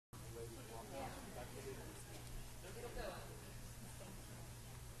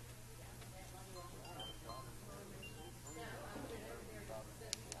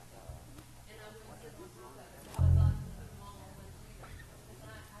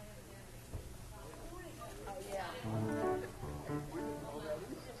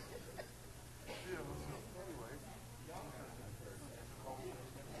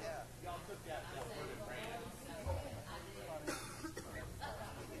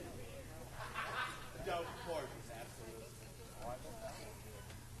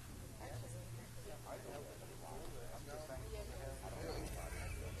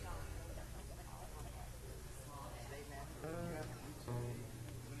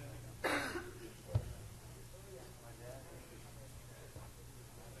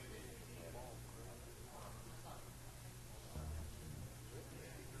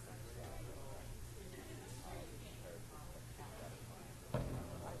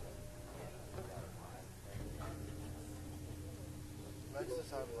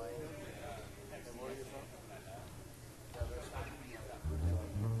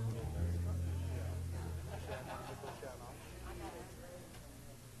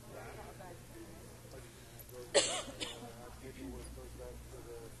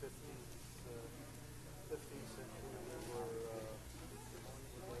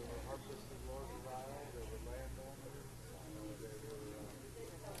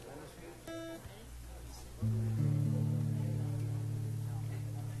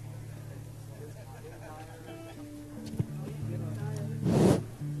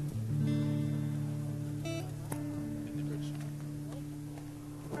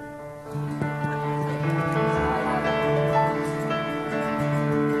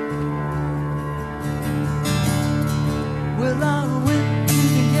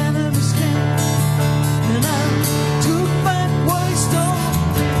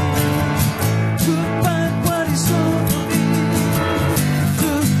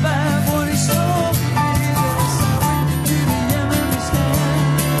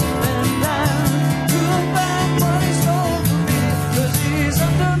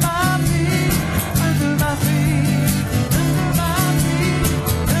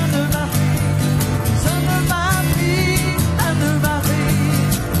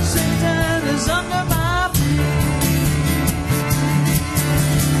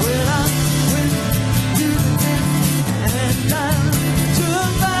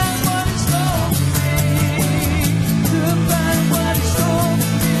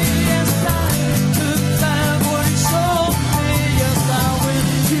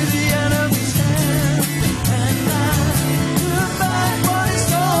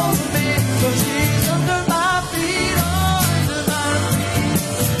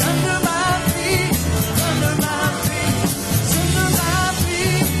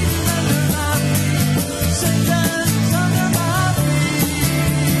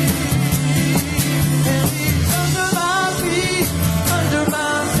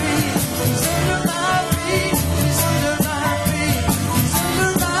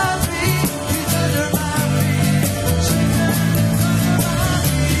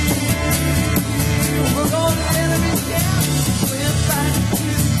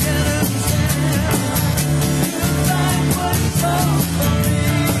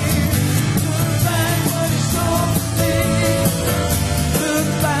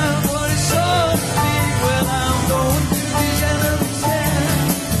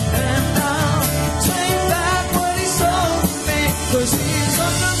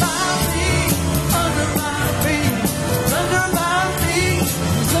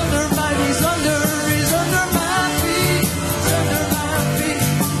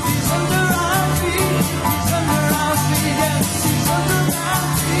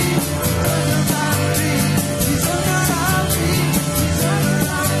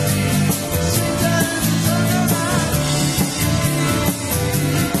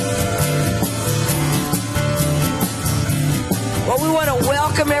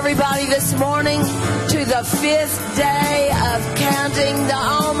everybody this morning to the 5th day of counting the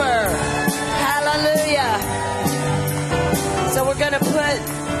Omer. Hallelujah. So we're going to put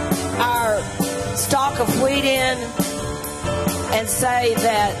our stalk of wheat in and say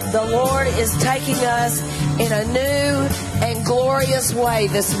that the Lord is taking us in a new and glorious way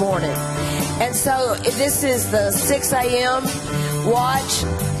this morning. And so this is the 6 a.m. watch,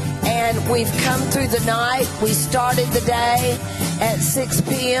 and we've come through the night. We started the day at 6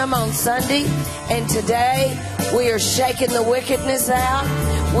 p.m. on Sunday, and today we are shaking the wickedness out.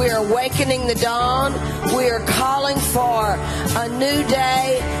 We are awakening the dawn. We are calling for a new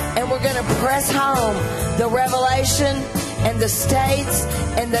day, and we're going to press home the revelation and the states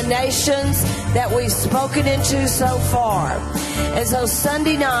and the nations that we've spoken into so far. And so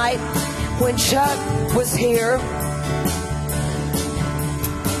Sunday night, when Chuck was here,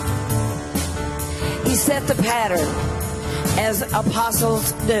 he set the pattern, as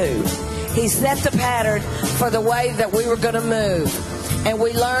apostles do. He set the pattern for the way that we were going to move. And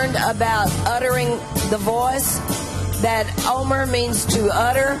we learned about uttering the voice, that Omer means to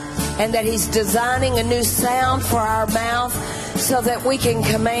utter, and that he's designing a new sound for our mouth so that we can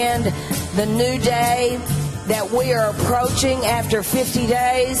command the new day that we are approaching after 50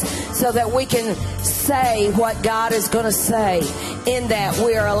 days, so that we can say what God is going to say. In that,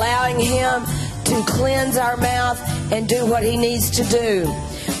 we are allowing Him to cleanse our mouth and do what He needs to do.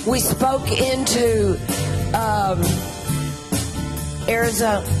 We spoke into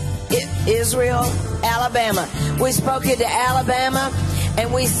Israel, Alabama. We spoke into Alabama,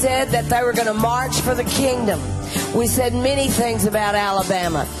 and we said that they were going to march for the kingdom. We said many things about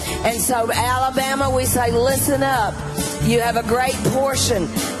Alabama. And so Alabama, we say, listen up. You have a great portion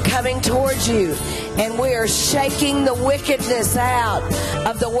coming towards you. And we are shaking the wickedness out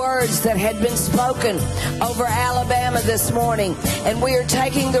of the words that had been spoken over Alabama this morning. And we are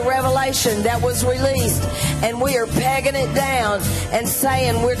taking the revelation that was released, and we are pegging it down and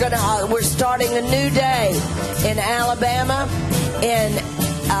saying we're starting a new day in Alabama, in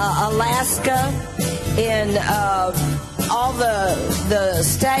Alaska, in all the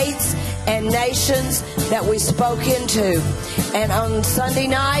states and nations that we spoke into. And on Sunday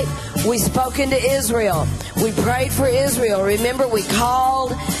night, we spoke into Israel. We prayed for Israel. Remember, we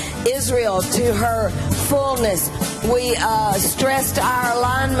called Israel to her fullness. We stressed our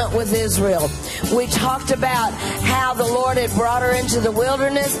alignment with Israel. We talked about how the Lord had brought her into the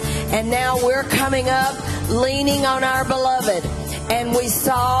wilderness, and now we're coming up leaning on our beloved. And we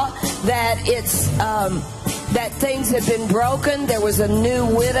saw that that things had been broken. There was a new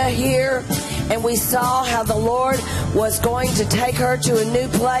widow here, and we saw how the Lord was going to take her to a new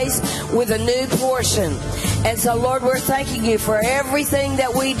place with a new portion. And so, Lord, we're thanking you for everything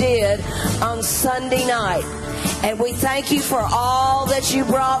that we did on Sunday night. And we thank you for all that you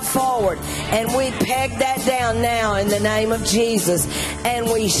brought forward. And we peg that down now in the name of Jesus. And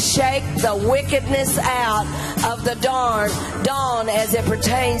we shake the wickedness out of the dawn as it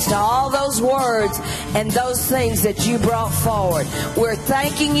pertains to all those words and those things that you brought forward. We're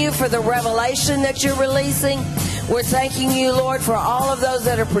thanking you for the revelation that you're releasing. We're thanking you, Lord, for all of those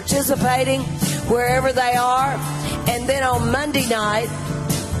that are participating wherever they are. And then on Monday night,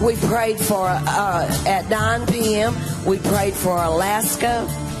 we prayed for, at 9 p.m., we prayed for Alaska,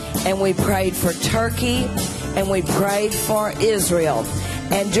 and we prayed for Turkey, and we prayed for Israel.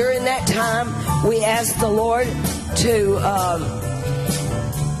 And during that time, we asked the Lord to,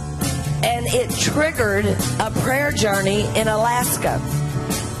 and it triggered a prayer journey in Alaska.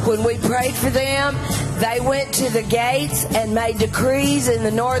 When we prayed for them, they went to the gates and made decrees in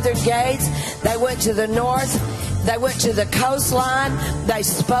the northern gates. They went to the north. They went to the coastline. They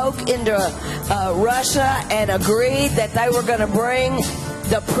spoke into Russia and agreed that they were going to bring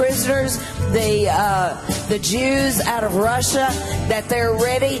the prisoners, the Jews out of Russia, that they're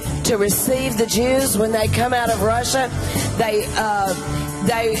ready to receive the Jews when they come out of Russia. They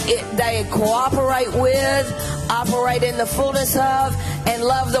cooperate with, operate in the fullness of, and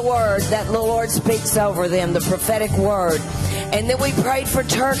love the word that the Lord speaks over them, the prophetic word. And then we prayed for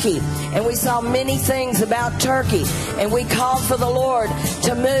Turkey, and we saw many things about Turkey. And we called for the Lord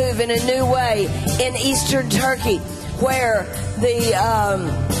to move in a new way in eastern Turkey, where the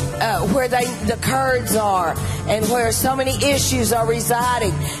Kurds are, and where so many issues are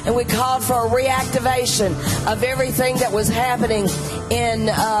residing. And we called for a reactivation of everything that was happening in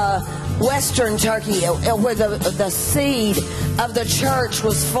Western Turkey, where the seed of the church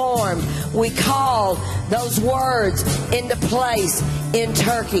was formed. We called those words into place in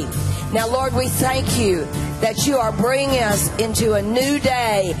Turkey. Now, Lord, we thank you that you are bringing us into a new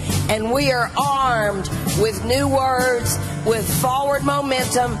day, and we are armed with new words, with forward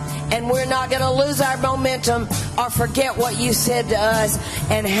momentum, and we're not going to lose our momentum or forget what you said to us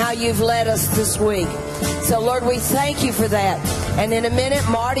and how you've led us this week. So, Lord, we thank you for that. And in a minute,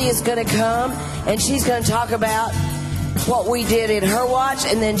 Marty is going to come, and she's going to talk about what we did in her watch,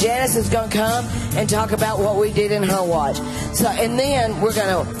 and then Janice is going to come and talk about what we did in her watch. So, and then we're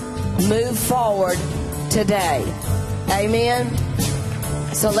going to move forward today. Amen.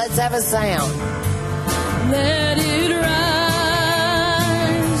 So let's have a sound. Let it rise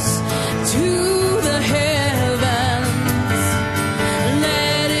to the heavens.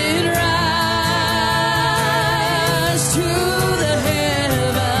 Let it rise to the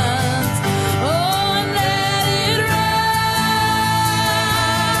heavens. Oh, let it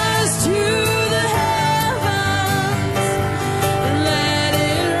rise to the heavens. Let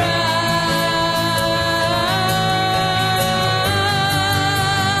it rise.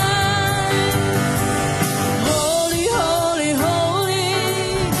 Holy, holy.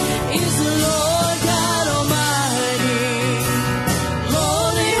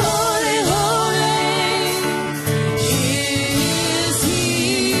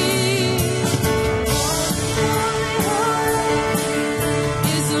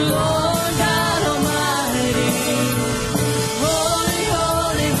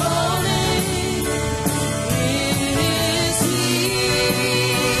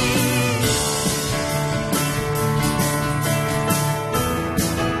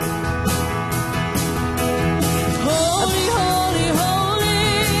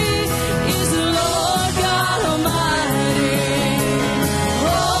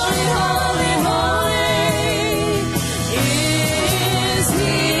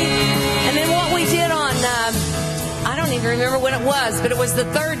 it was, but it was the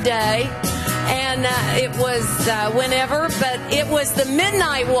third day. And it was whenever, but it was the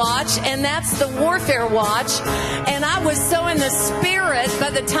midnight watch, and that's the warfare watch. And I was so in the spirit,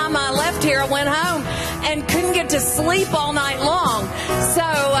 by the time I left here, I went home and couldn't get to sleep all night long. So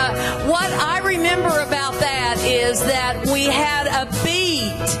what I remember about that is that we had a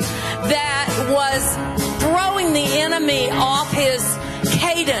beat that was throwing the enemy off his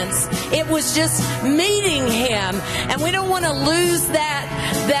cadence. It was just meeting him, and we don't want to lose that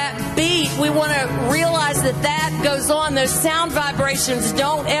beat. We want to realize that goes on. Those sound vibrations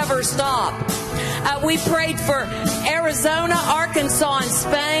don't ever stop. We prayed for Arizona, Arkansas, and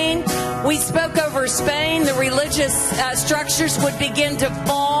Spain. We spoke over Spain. The religious structures would begin to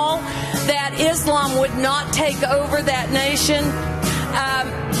fall, that Islam would not take over that nation.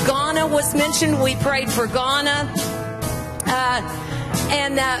 Ghana was mentioned. We prayed for Ghana.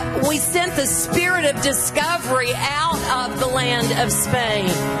 And we sent the spirit of discovery out of the land of Spain.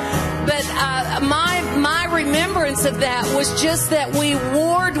 But my remembrance of that was just that we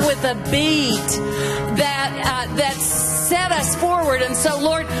warred with a beat that set us forward. And so,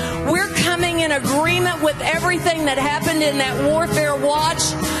 Lord, we're coming in agreement with everything that happened in that warfare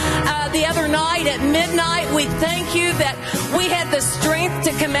watch the other night at midnight. We thank you that we had the strength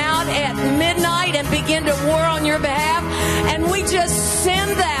to come out at midnight and begin to war on your behalf. And we just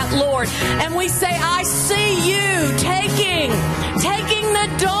send that, Lord. And we say, I see you taking the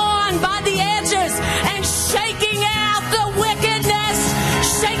dawn by the edges and shaking out the wickedness.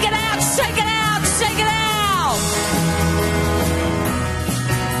 Shake it out, shake it out, shake it out.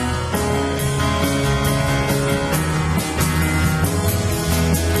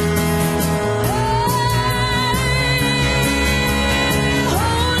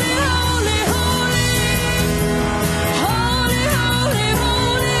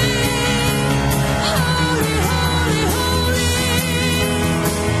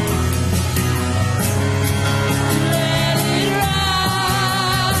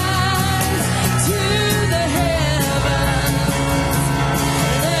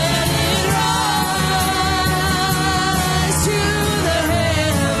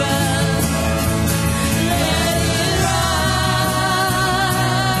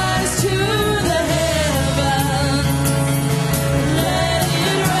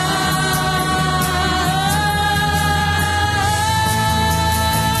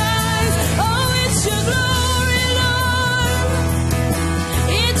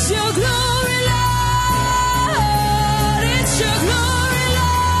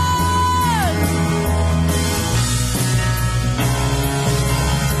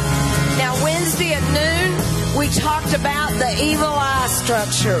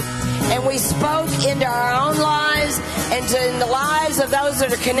 Structure, and we spoke into our own lives and in the lives of those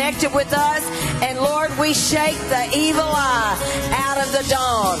that are connected with us. And Lord, we shake the evil eye out of the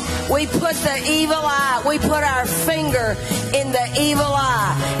dawn. We put the evil eye, we put our finger in the evil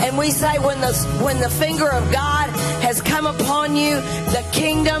eye, and we say, when the finger of God has come upon you, the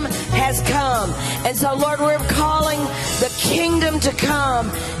kingdom has come. And so, Lord, we're calling the kingdom to come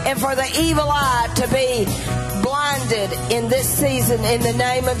and for the evil eye to be blinded in this season in the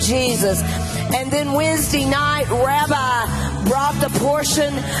name of Jesus. And then Wednesday night, Rabbi brought the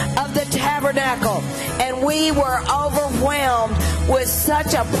portion of the tabernacle, and we were overwhelmed with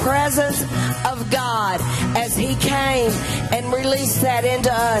such a presence of God as He came and released that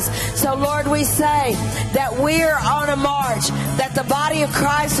into us. So, Lord, we say that we're on a march, that the body of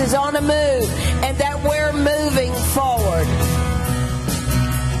Christ is on a move, and that we're moving forward.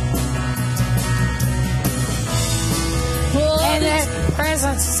 And that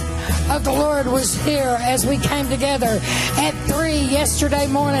presence of the Lord was here as we came together at 3 yesterday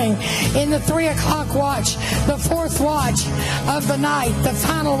morning in the 3 o'clock watch, the 4th watch of the night, the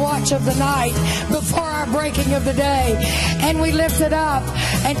final watch of the night before our breaking of the day. And we lifted up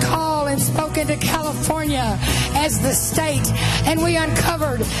and called and spoke into California as the state, and we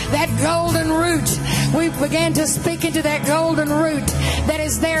uncovered that golden root. We began to speak into that golden root that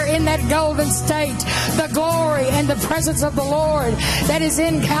is there in that golden state, the glory and the presence of the Lord that is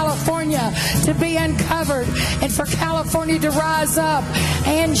in California to be uncovered, and for California to rise up.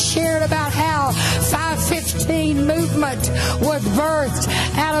 And shared about how 515 movement was birthed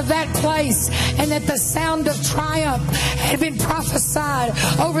out of that place, and that the sound of triumph had been prophesied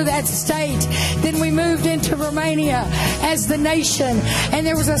over that state. Then we moved into Romania as the nation, and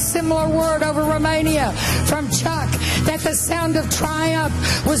there was a similar word over Romania from Chuck, that the sound of triumph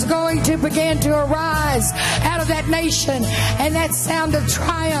was going to begin to arise out of that nation, and that sound of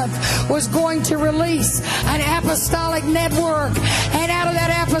triumph was going to release an apostolic network. And out of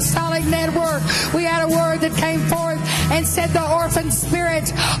that apostolic network, we had a word that came forth and said the orphan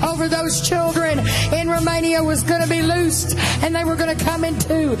spirit over those children in Romania was going to be loosed, and they were going to come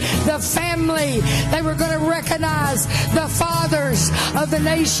into the family. They were going to recognize the fathers of the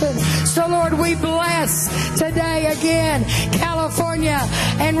nation. So, Lord, we bless today again California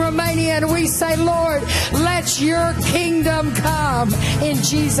and Romania, and we say, Lord, let your kingdom come in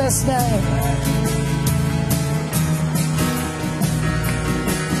Jesus' name.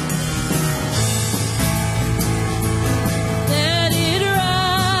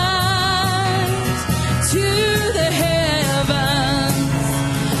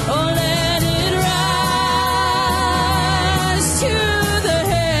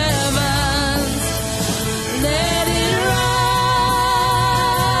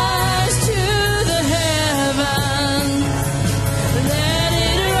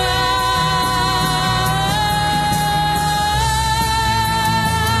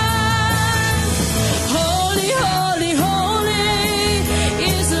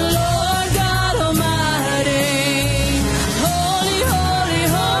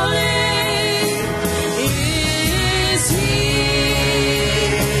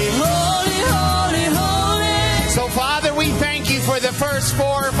 First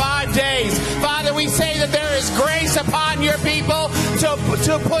 4 or 5 days. Father, we say that there is grace upon your people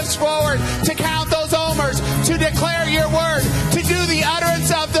to push forward, to count those Omers, to declare your word, to do the utterance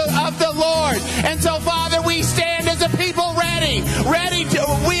of the Lord. And so, Father, we stand as a people ready to,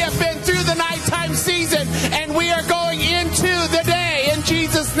 we have been through the nighttime season, and we are going into the day in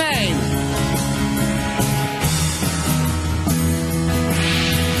Jesus' name.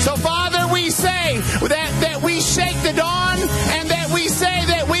 So, Father, we say that we shake the dawn, and that we say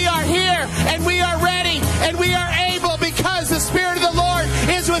that we are here, and we are ready, and we are able, because the Spirit of the Lord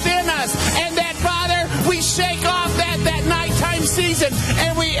is within us. And that, Father, we shake off that nighttime season,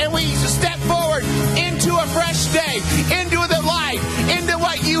 and we step forward into a fresh day, into the light, into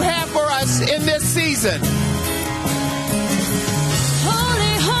what you have for us in this season.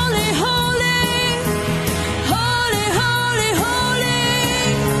 Holy, holy, holy, holy, holy, holy,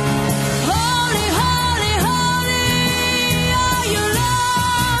 holy, holy, holy are you,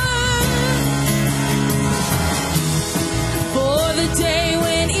 Lord. For the day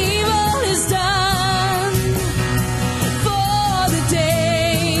when evil is done, for the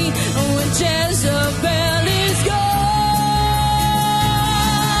day when Jezebel is gone,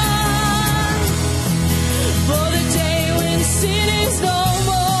 for the day when sin is no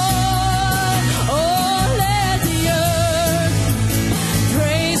more. Oh, let the earth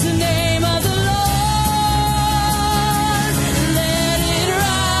praise the name of the Lord. Let it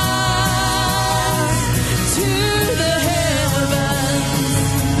rise to the heavens.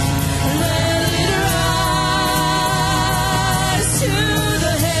 Let it rise to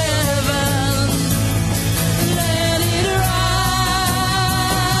the heavens. Let it rise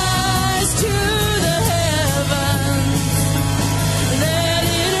to the heavens. Let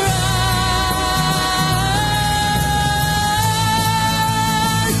it rise.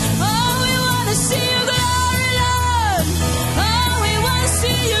 Oh, we want to see your glory, Lord. Oh, we want to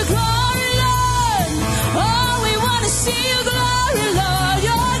see your glory, Lord. Oh, we want to see your glory, Lord.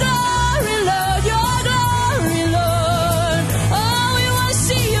 Your glory, Lord. Your glory, Lord. Oh, we want to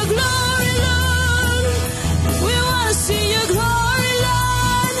see your glory, Lord. We want to see your glory,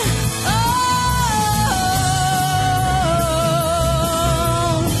 Lord. Oh.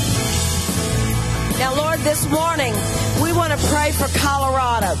 Now, Lord, this morning, we want to pray for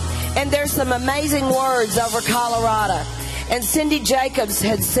Colorado. And there's some amazing words over Colorado. And Cindy Jacobs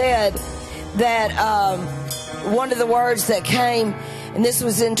had said that one of the words that came, and this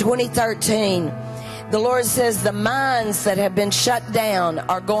was in 2013, the Lord says the mines that have been shut down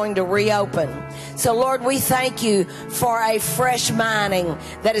are going to reopen. So, Lord, we thank you for a fresh mining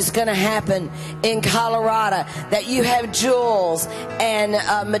that is going to happen in Colorado, that you have jewels and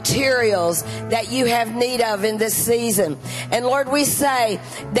materials that you have need of in this season. And, Lord, we say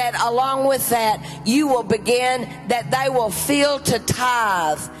that along with that, you will begin, that they will feel to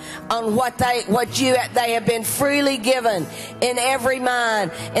tithe on what they have been freely given in every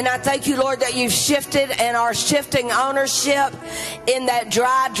mine. And I thank you, Lord, that you've shifted and are shifting ownership in that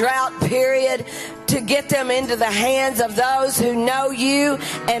dry drought period to get them into the hands of those who know you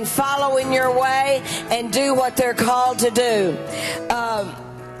and follow in your way and do what they're called to do.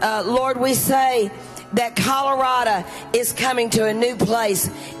 Lord, we say that Colorado is coming to a new place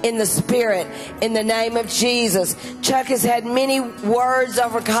in the Spirit in the name of Jesus. Chuck has had many words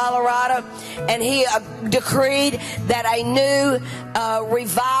over Colorado, and he decreed that a new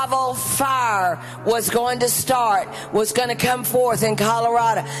revival fire was going to start, was going to come forth in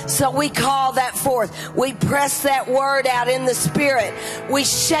Colorado. So we call that forth. We press that word out in the Spirit. We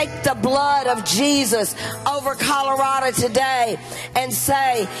shake the blood of Jesus over Colorado today and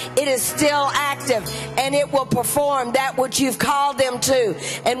say it is still active and it will perform that which you've called them to.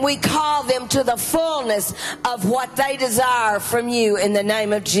 And we call them to the fullness of what they desire from you in the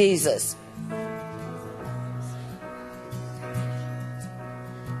name of Jesus.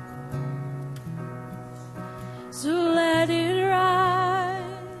 So let it rise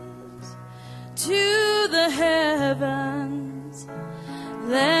to the heavens.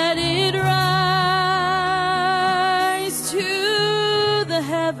 Let it rise to the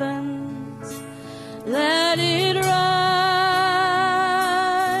heavens. Let it rise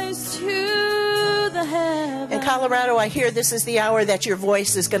to the heavens. In Colorado, I hear this is the hour that your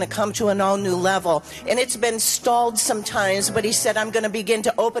voice is going to come to an all-new level. And it's been stalled sometimes, but he said, I'm going to begin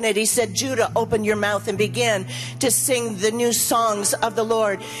to open it. He said, Judah, open your mouth and begin to sing the new songs of the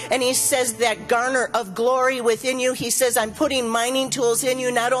Lord. And he says that garner of glory within you. He says, I'm putting mining tools in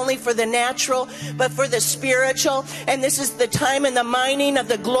you, not only for the natural, but for the spiritual. And this is the time in the mining of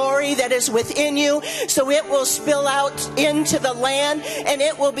the glory that is within you. So it will spill out into the land, and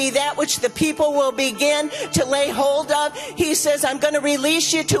it will be that which the people will begin to lay hold of. He says, I'm going to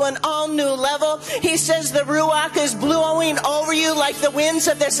release you to an all-new level. He says the Ruach is blowing over you like the winds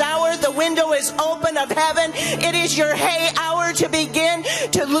of this hour. The window is open of heaven. It is your hour to begin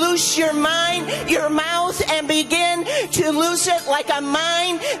to loose your mind, your mouth, and begin to loose it like a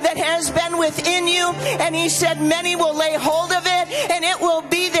mine that has been within you. And he said many will lay hold of it, and it will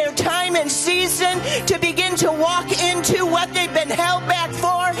be their time and season to begin to walk into what they've been held back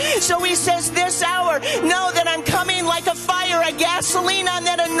for. So he says this hour, know that I'm coming like a fire, a gasoline on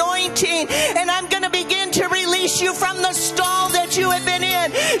that anointing, and I'm going to begin to release you from the stall that you have been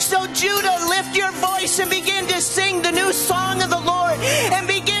in. So Judah, lift your voice and begin to sing the new song of the Lord and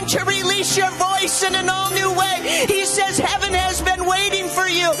begin to release your voice in an all-new way. He says heaven has been waiting for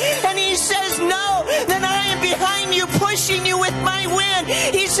you, and he says no, then I am behind you, pushing you with my wind.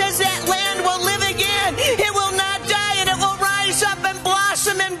 He says that land will live again. It will not die, and it will rise up and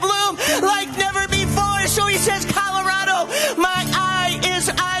blossom and bloom like never before. So he says, Colorado, my eye is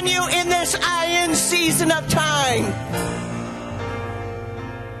on you in this iron season of time.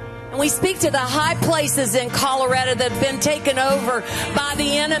 And we speak to the high places in Colorado that have been taken over by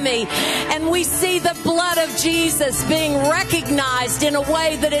the enemy. And we see the blood of Jesus being recognized in a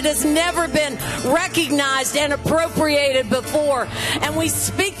way that it has never been recognized and appropriated before. And we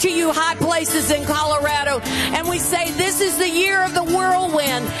speak to you high places in Colorado, and we say this is the year of the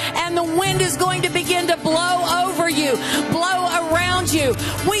whirlwind, and the wind is going to begin to blow over you, blow around you.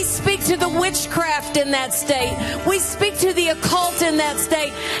 We speak to the witchcraft in that state. We speak to the occult in that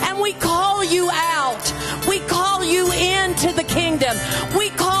state, and we call you out. We call you into the kingdom. We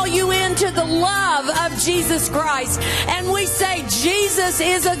call you into the love of Jesus Christ. And we say Jesus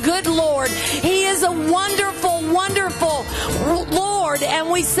is a good Lord. He is a wonderful, wonderful Lord. And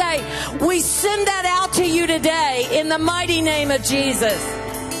we say we send that out to you today in the mighty name of Jesus.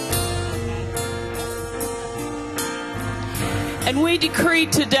 And we decree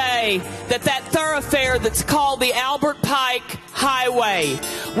today that that thoroughfare that's called the Albert Pike Highway,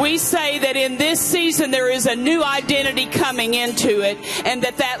 we say that in this season there is a new identity coming into it, and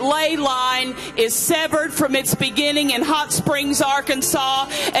that that ley line is severed from its beginning in Hot Springs, Arkansas,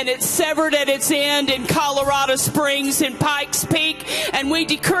 and it's severed at its end in Colorado Springs in Pikes Peak. And we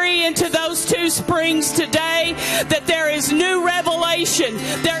decree into those two springs today that there is new revelation.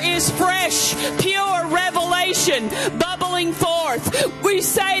 There is fresh, pure revelation bubbling forth. We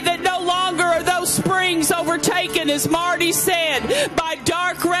say that no longer are those springs overtaken, as Marty said, by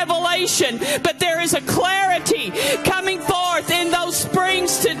dark revelation, but there is a clarity coming forth in those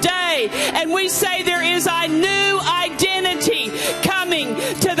springs today. And we say there is a new identity coming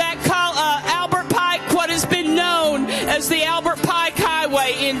to that Albert Pike, what has been known as the Albert Pike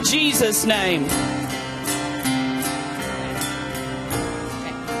Highway, in Jesus' name.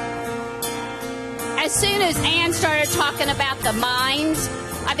 As soon as Ann started talking about the mines,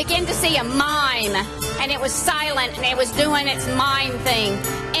 I began to see a mine, and it was silent, and it was doing its mine thing.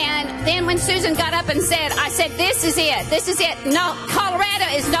 And then when Susan got up and said, I said, this is it. This is it. No, Colorado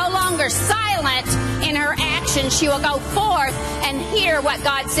is no longer silent in her action. She will go forth and hear what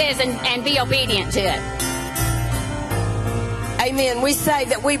God says and be obedient to it. Amen. We say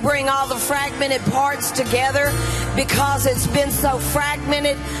that we bring all the fragmented parts together because it's been so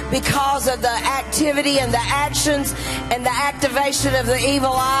fragmented because of the activity and the actions and the activation of the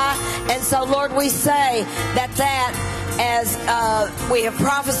evil eye. And so, Lord, we say that as we have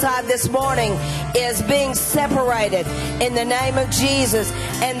prophesied this morning, is being separated in the name of Jesus.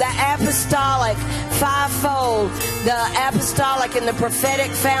 And the apostolic fivefold, the apostolic and the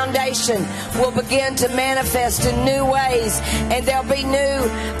prophetic foundation will begin to manifest in new ways. And there'll be new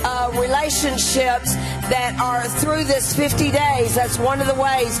relationships that are through this 50 days. That's one of the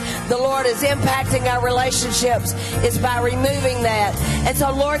ways the Lord is impacting our relationships, is by removing that. And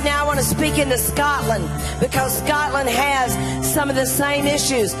so, Lord, now I want to speak into Scotland, because Scotland has some of the same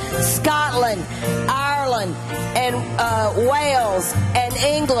issues. Scotland, Ireland, and Wales and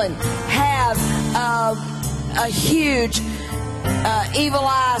England have a huge evil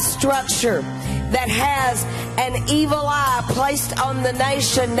eye structure that has an evil eye placed on the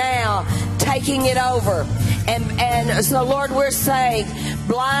nation now, taking it over. And so, Lord, we're saying,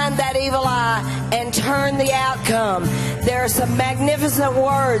 blind that evil eye and turn the outcome. There are some magnificent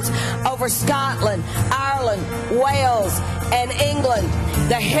words over Scotland, Ireland, Wales, and England,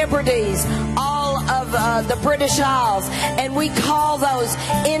 the Hebrides, all of the British Isles, and we call those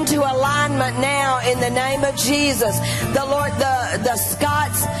into alignment now in the name of Jesus. The Lord, the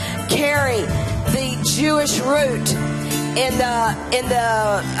Scots carry the Jewish root in the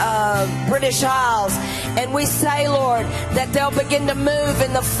British Isles, and we say, Lord, that they'll begin to move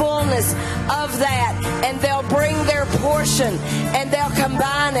in the fullness of that, and they'll bring their portion and they'll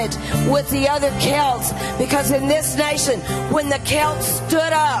combine it with the other Celts, because in this nation, when the Celts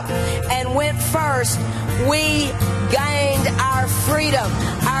stood up and went first, we gained our freedom,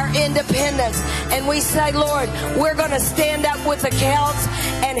 our independence. And we say, Lord, we're going to stand up with the Celts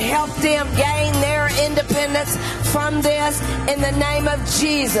and help them gain their independence from this in the name of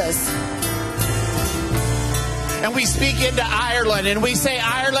Jesus. And we speak into Ireland, and we say,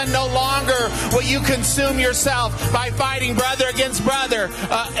 Ireland, no longer will you consume yourself by fighting brother against brother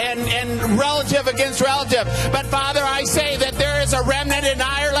and relative against relative. But Father, I say that there is a remnant in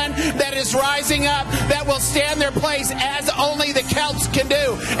Ireland that is rising up, that will stand their place as only the Celts can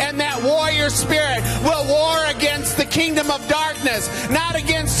do. And that warrior spirit will war against the kingdom of darkness, not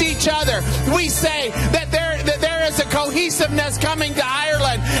against each other. We say that there is a cohesiveness coming to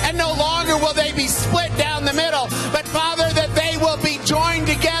Ireland, and no longer will they be split down the middle, but Father, that they will be joined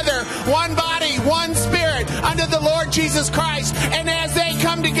together, one body, one spirit, under the Lord Jesus Christ. And as they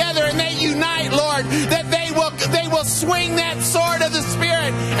come together and they unite, Lord, that they will swing that sword of the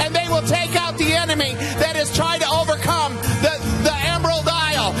Spirit, and they will take out the enemy that has tried to overcome the Emerald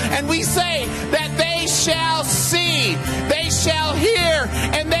Isle. And we say that they shall see, they shall hear,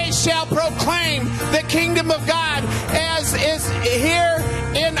 and they shall proclaim the kingdom of God as is here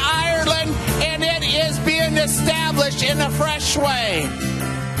in Ireland, and it is being established in a fresh way.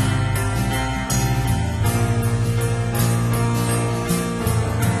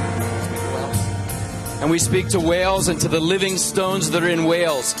 And we speak to Wales and to the living stones that are in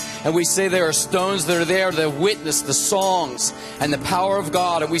Wales. And we say there are stones that are there that witness the songs and the power of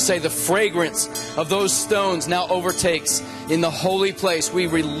God. And we say the fragrance of those stones now overtakes in the holy place. We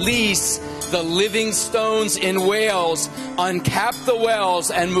release the living stones in Wales, uncap the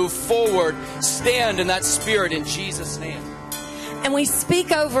wells, and move forward. Stand in that spirit in Jesus' name. And we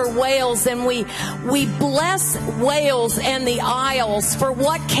speak over Wales, and we bless Wales and the Isles for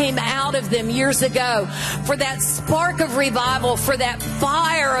what came out of them years ago, for that spark of revival, for that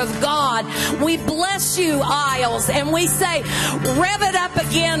fire of God. We bless you, Isles, and we say, rev it up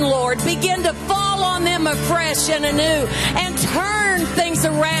again, Lord. Begin to fall on them afresh and anew, and turn things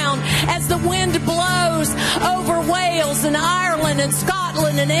around as the wind blows over Wales and Ireland and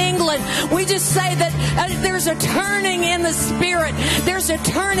Scotland and England. We just say that there's a turning in the Spirit. There's a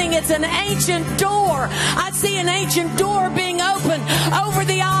turning. It's an ancient door. I see an ancient door being opened over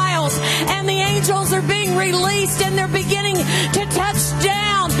the Isles, and the angels are being released, and they're beginning to touch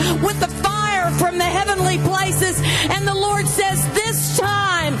down with the fire from the heavenly places. And the Lord says, this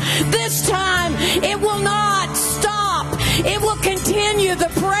time, it will not stop. It will continue.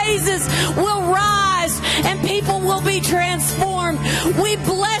 The praises will rise, and people will be transformed. We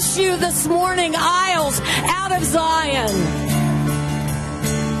bless you this morning, Isles, out of Zion.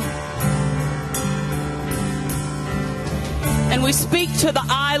 And and we speak to the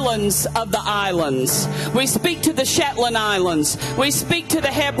islands of the islands. We speak to the Shetland Islands. We speak to the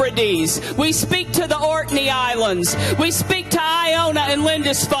Hebrides. We speak to the Orkney Islands. We speak to Iona and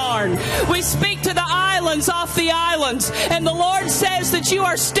Lindisfarne. We speak to the islands off the islands. And the Lord says that you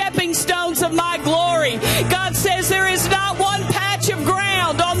are stepping stones of my glory. God says there is not one patch of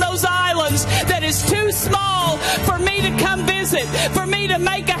ground on those islands that is too small for me to come visit, for me to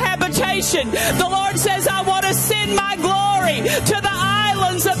make a habitation. The Lord says, I want to send my glory to the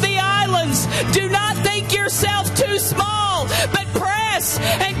islands of the islands. Do not think yourself too small, but press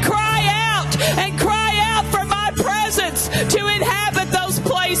and cry out for my presence to inhabit those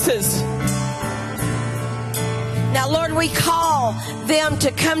places. Now, Lord, we call them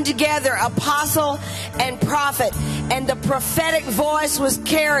to come together, apostle and prophet. And the prophetic voice was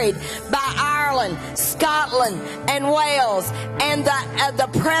carried by Ireland, Scotland, and Wales, and the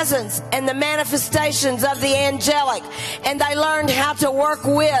presence and the manifestations of the angelic. And they learned how to work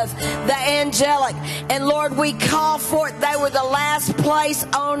with the angelic. And Lord, we call forth, they were the last place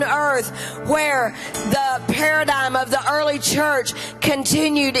on earth where the paradigm of the early church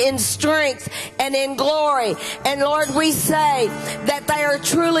continued in strength and in glory. And Lord, we say that they are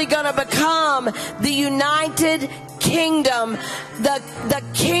truly going to become the united kingdom, the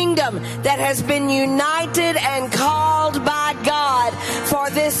kingdom that has been united and called by God for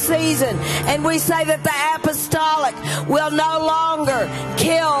this season. And we say that the apostolic will no longer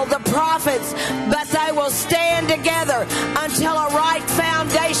kill the prophets, but they will stand together until a right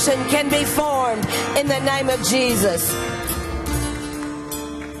foundation can be formed in the name of Jesus.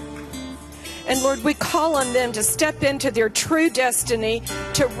 And Lord, we call on them to step into their true destiny,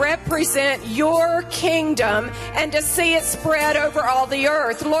 to represent your kingdom, and to see it spread over all the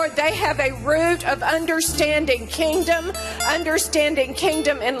earth. Lord, they have a root of understanding kingdom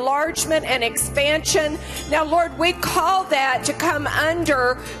enlargement and expansion. Now, Lord, we call that to come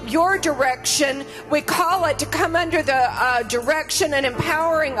under your direction. We call it to come under the direction and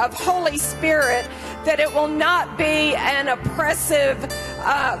empowering of Holy Spirit, that it will not be an oppressive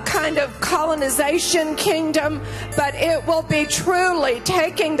kind of colonization kingdom, but it will be truly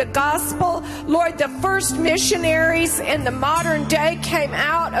taking the gospel. Lord, the first missionaries in the modern day came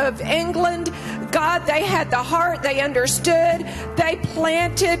out of England. God, they had the heart, they understood, they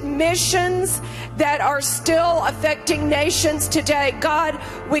planted missions that are still affecting nations today. God,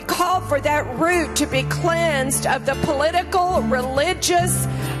 we call for that root to be cleansed of the political, religious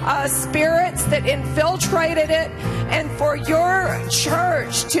spirits that infiltrated it, and for your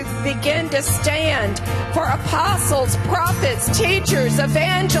church to begin to stand, for apostles, prophets, teachers,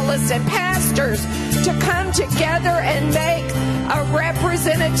 evangelists, and pastors to come together and make a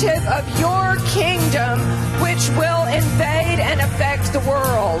representative of your kingdom, which will invade and affect the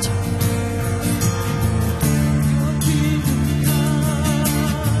world.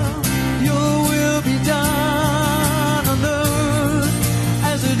 Your will be done on earth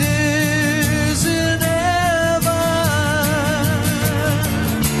as it is in heaven.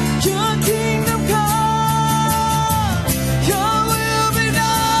 Your kingdom come, your will be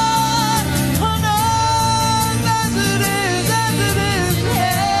done on earth as it is in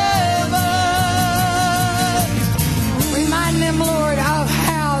heaven. Remind them, Lord, of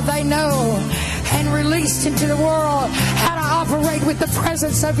how they know and released into the world how to operate with the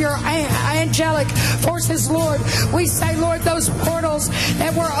presence of your angelic forces, Lord. We say, Lord, those portals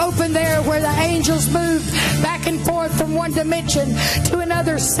that were open there where the angels moved back and forth from one dimension to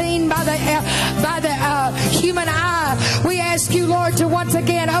another, seen by the human eye. We ask you, Lord, to once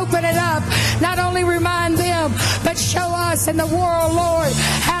again open it up. Not only remind them, but show us in the world, Lord,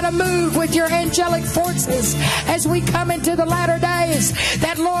 how to move with your angelic forces as we come into the latter days.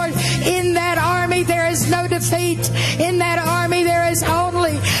 That, Lord, in that army there is no defeat. In that army there is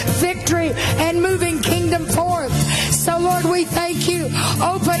only victory and moving kingdom forth. So, Lord, we thank you.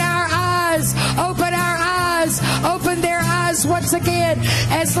 Open our eyes, open our eyes, open their eyes once again,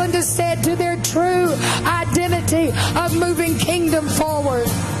 as Linda said, to their true identity of moving kingdom forward.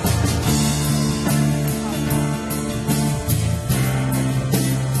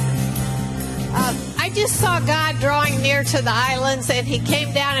 I just saw God drawing near to the islands, and he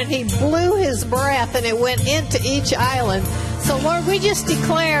came down and he blew his breath and it went into each island. So, Lord, we just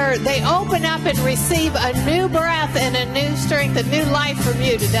declare they open up and receive a new breath and a new strength, a new life from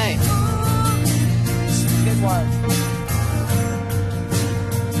you today. Good word.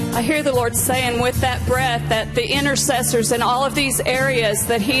 I hear the Lord saying with that breath that the intercessors in all of these areas,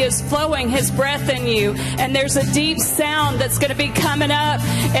 that he is flowing his breath in you, and there's a deep sound that's going to be coming up,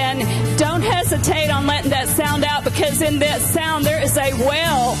 and don't hesitate on letting that sound out, because in that sound there is a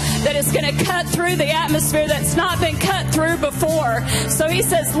well that is going to cut through the atmosphere that's not been cut through before. So he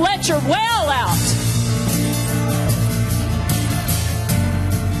says, let your wail out.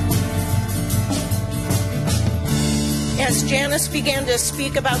 As Janice began to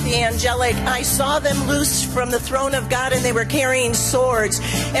speak about the angelic, I saw them loose from the throne of God, and they were carrying swords.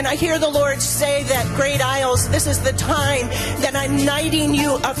 And I hear the Lord say that, Great Isles, this is the time that I'm knighting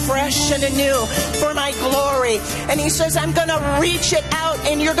you afresh and anew for my glory. And he says, I'm going to reach it out,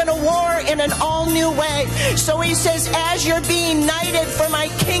 and you're going to war in an all-new way. So he says, as you're being knighted for my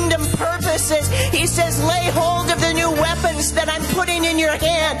kingdom purposes, he says, lay hold of the new weapons that I'm putting in your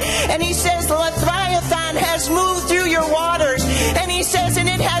hand. And he says, Leviathan has moved through your waters, and he says, and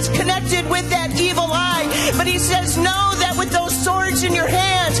it has connected with that evil eye. But he says, know that with those swords in your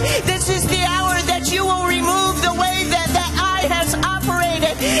hands, this is the hour that you will remove the way that that eye has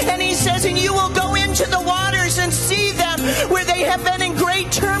operated. And he says, and you will go into the waters and see them where they have been in great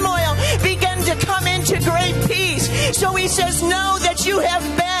turmoil begin to come into great peace. So he says, know that you have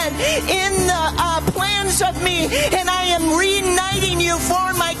been in the plans of me, and I am reuniting you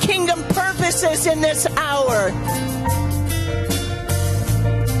for my kingdom purposes in this hour.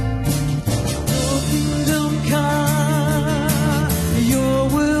 Your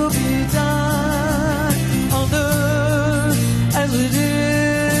will be done on earth as it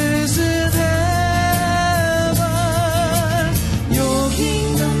is in heaven. Your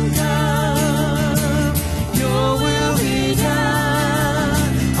kingdom come, your will be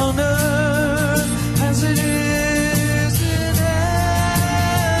done on earth as it is in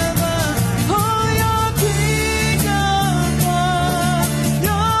heaven. Oh, your kingdom come,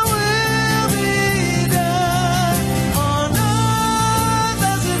 your will be done on earth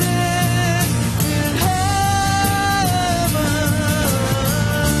as it is in heaven.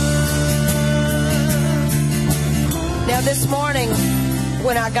 Now, this morning,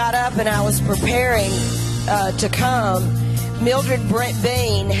 when I got up and I was preparing to come, Mildred Brent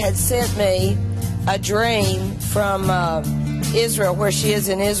Bean had sent me a dream from Israel, where she is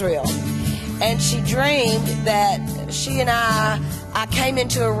in Israel. And she dreamed that she and I came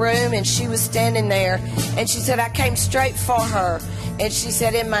into a room, and she was standing there, and she said, I came straight for her. And she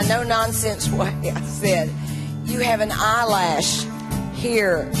said, in my no-nonsense way, I said, you have an eyelash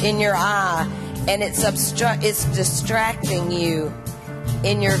here in your eye, and it's distracting you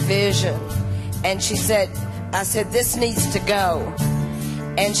in your vision. And she said, I said, this needs to go.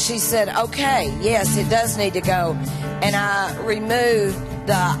 And she said, okay, yes, it does need to go. And I removed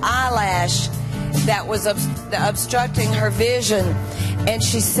the eyelash that was obstructing her vision. And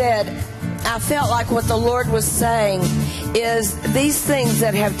she said, I felt like what the Lord was saying is these things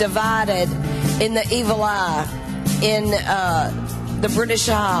that have divided in the evil eye, in the British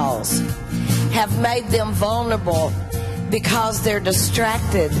Isles, have made them vulnerable because they're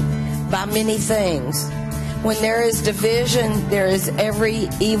distracted by many things. When there is division, there is every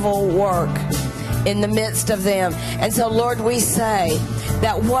evil work in the midst of them. And so, Lord, we say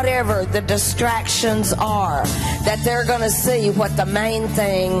that whatever the distractions are, that they're going to see what the main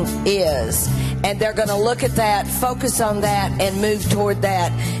thing is. And they're going to look at that, focus on that, and move toward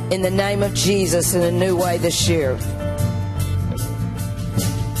that in the name of Jesus in a new way this year.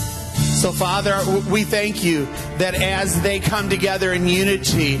 So, Father, we thank you that as they come together in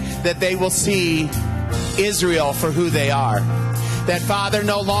unity, that they will see Israel for who they are. That, Father,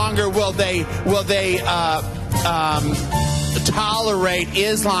 no longer will they tolerate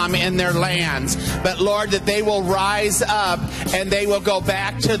Islam in their lands, but Lord, that they will rise up and they will go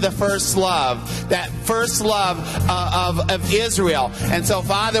back to the first love, that first love of Israel. And so,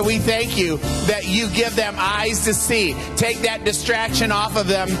 Father, we thank you that you give them eyes to see. Take that distraction off of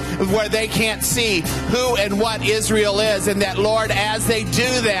them where they can't see who and what Israel is, and that, Lord, as they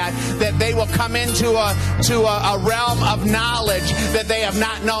do that, that they will come into a realm of knowledge that they have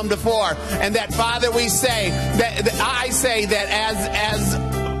not known before. And that, Father, we say that I say that as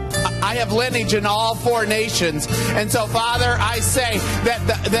I have lineage in all four nations. And so, Father, I say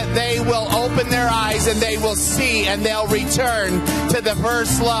that they will open their eyes and they will see and they'll return to the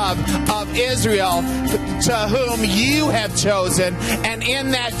first love of Israel, to whom you have chosen. And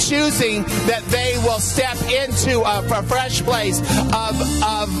in that choosing, that they will step into a fresh place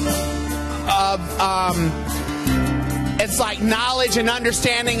it's like knowledge and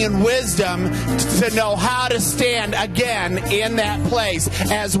understanding and wisdom to know how to stand again in that place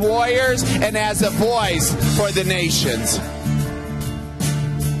as warriors and as a voice for the nations.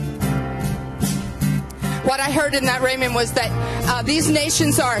 what I heard in that, Raymond, was that these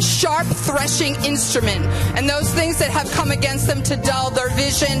nations are a sharp threshing instrument, and those things that have come against them to dull their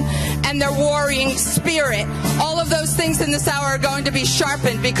vision and their warring spirit, all of those things in this hour are going to be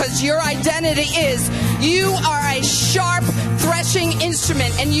sharpened, because your identity is you are a sharp threshing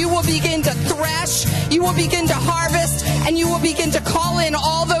instrument, and you will begin to thresh, you will begin to harvest, and you will begin to call in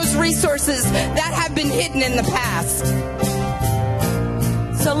all those resources that have been hidden in the past.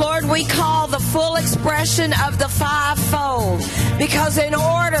 So, Lord, we call the full expression of the fivefold, because in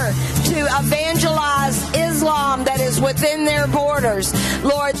order to evangelize Islam that is within their borders,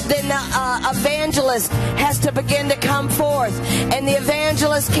 Lord, then the evangelist has to begin to come forth. And the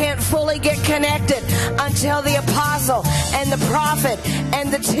evangelist can't fully get connected until the apostle and the prophet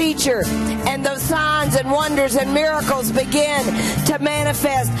and the teacher and the signs and wonders and miracles begin to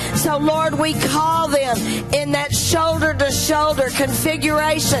manifest. So, Lord, we call them in that shoulder-to-shoulder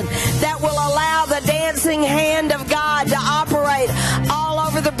configuration that will allow the dancing hand of God to operate all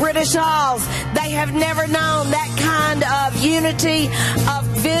over the British Isles. They have never known that kind of unity, of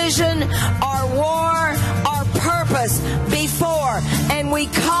vision, or war, or purpose before. And we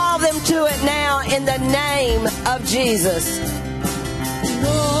call them to it now in the name of Jesus.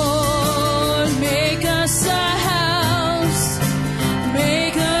 Lord, make us a house.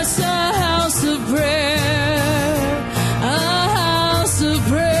 Make us a house of prayer.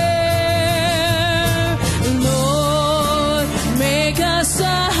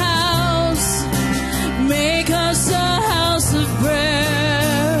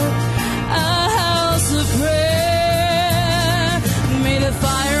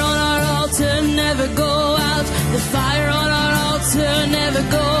 Never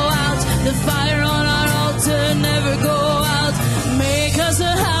go out. The fire on our altar never go out. Make us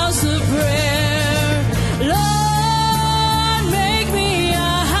a house of prayer. Lord, make me a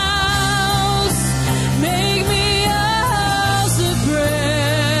house. Make me a house of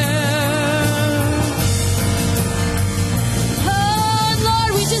prayer. Oh,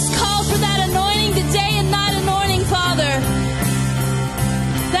 Lord, we just call for that anointing, the day and night anointing, Father.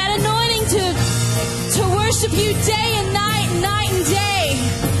 That anointing to worship you day and night and day,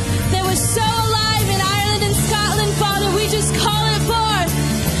 that was so alive in Ireland and Scotland, Father. We just call it forth.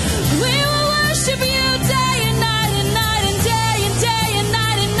 We will worship you day and night and night and day and day and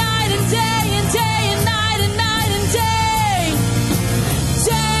night and night and day and day and night and night and day.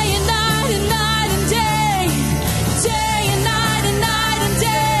 Day and night and night and day. Day and night and night and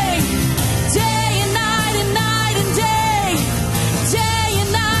day. Day and night and night and day. Day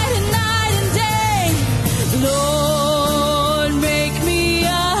and night and night and day. Lord, make me a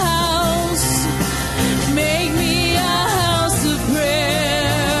house. Make me a house of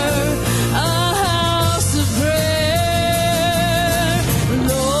prayer. A house of prayer.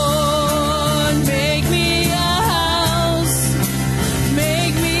 Lord, make me a house.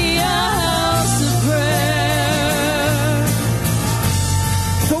 Make me a house of prayer.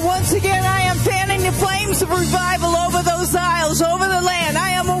 But once again, I am fanning the flames of revival over those isles, over the land.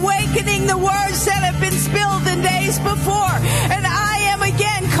 I am awakening the words that have been spilled in days before. And I am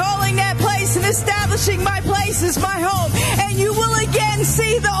again calling that place and establishing my place as my home. And you will again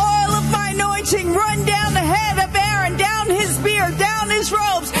see the oil of my anointing run down the head of Aaron, down his beard, down his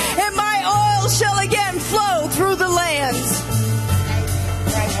robes. And my oil shall again flow through the lands.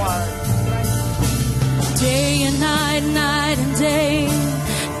 Day and night, night and day.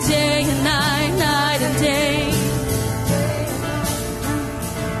 Day and night, night and day.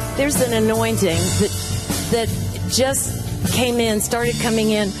 There's an anointing that just started coming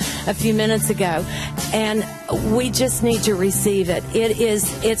in a few minutes ago, and we just need to receive it.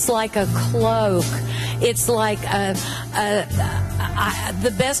 It's like a cloak. It's like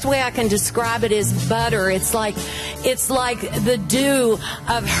the best way I can describe it is butter. It's like the dew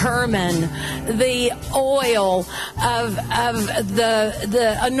of Hermon, the oil of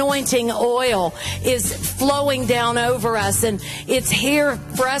the anointing oil is flowing down over us, and it's here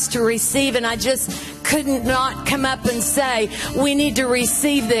for us to receive. And I just couldn't not come up and say, we need to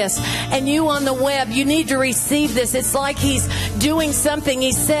receive this. And you on the web, you need to receive this. It's like he's doing something.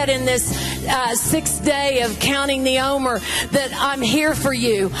 He said in this sixth day of counting the Omer that I'm here for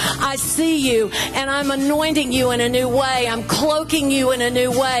you. I see you, and I'm anointing you in a new way. I'm cloaking you in a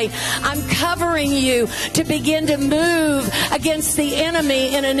new way. I'm covering you to begin to move against the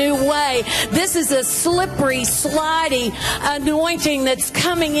enemy in a new way. This is a slippery, slidey anointing that's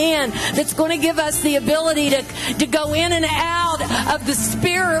coming in, that's going to give us the ability to go in and out of the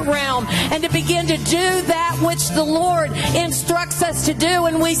spirit realm and to begin to do that which the Lord instructs us to do.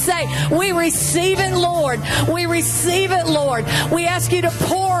 And we say, we receive it, Lord. We receive it, Lord. We ask you to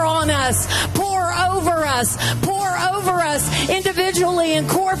pour on us, pour over us individually and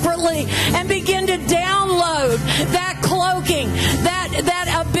corporately, and begin to download that cloaking,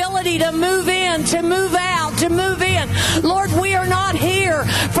 that ability to move in, to move out, to move in. Lord, we are not here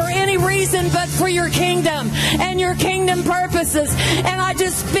for any reason but for your kingdom and your kingdom purposes. And I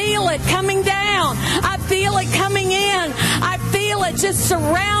just feel it coming down. I feel it coming in. I feel it just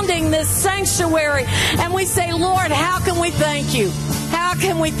surrounding this sanctuary. And we say, Lord, how can we thank you? How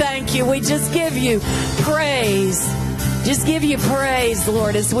can we thank you? We just give you praise. Just give you praise,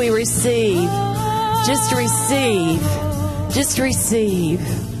 Lord, as we receive. Just receive. Just receive.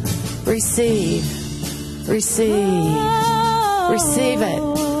 Receive. Receive. Receive it.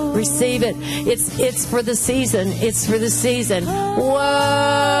 Receive it. It's for the season. It's for the season. Whoa.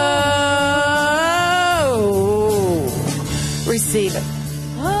 Receive it.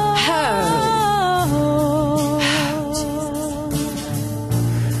 Oh.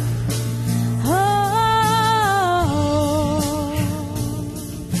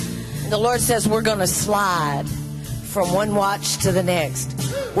 The Lord says we're going to slide from one watch to the next.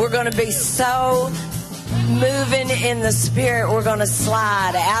 We're going to be so moving in the spirit, we're going to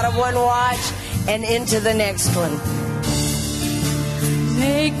slide out of one watch and into the next one.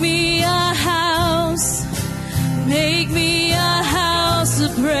 Make me a house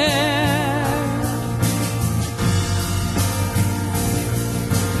of prayer.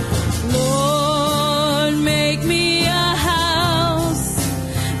 Lord, make me a house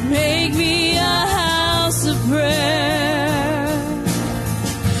of prayer.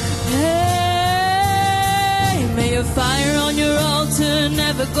 Hey, may your fire on your altar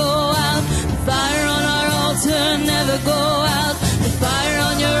never go out. The fire on our altar never go out. The fire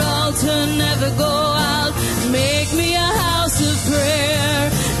on your altar never go out. Make me a house of prayer.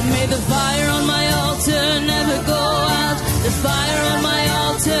 May the fire on my altar never go out. The fire on my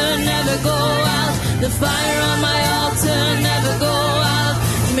altar never go out. The fire on my altar never go out.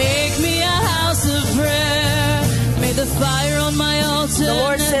 Make me a house of prayer. May the fire on my altar. The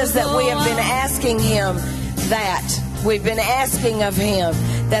Lord says that we have been asking Him that. We've been asking of Him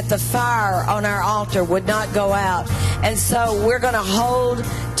that the fire on our altar would not go out. And so we're going to hold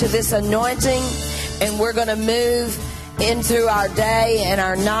to this anointing, and we're going to move in through our day and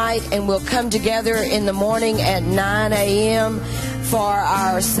our night, and we'll come together in the morning at 9 a.m. for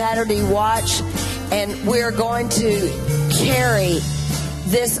our Saturday watch, and we're going to carry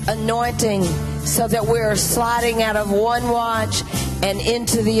this anointing so that we're sliding out of one watch and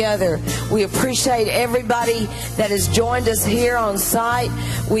into the other. We appreciate everybody that has joined us here on site.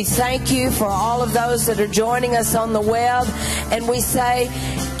 We thank you for all of those that are joining us on the web. And we say,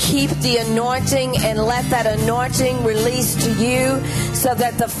 keep the anointing and let that anointing release to you so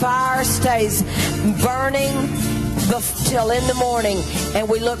that the fire stays burning till in the morning. And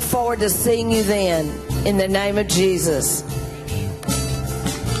we look forward to seeing you then. In the name of Jesus.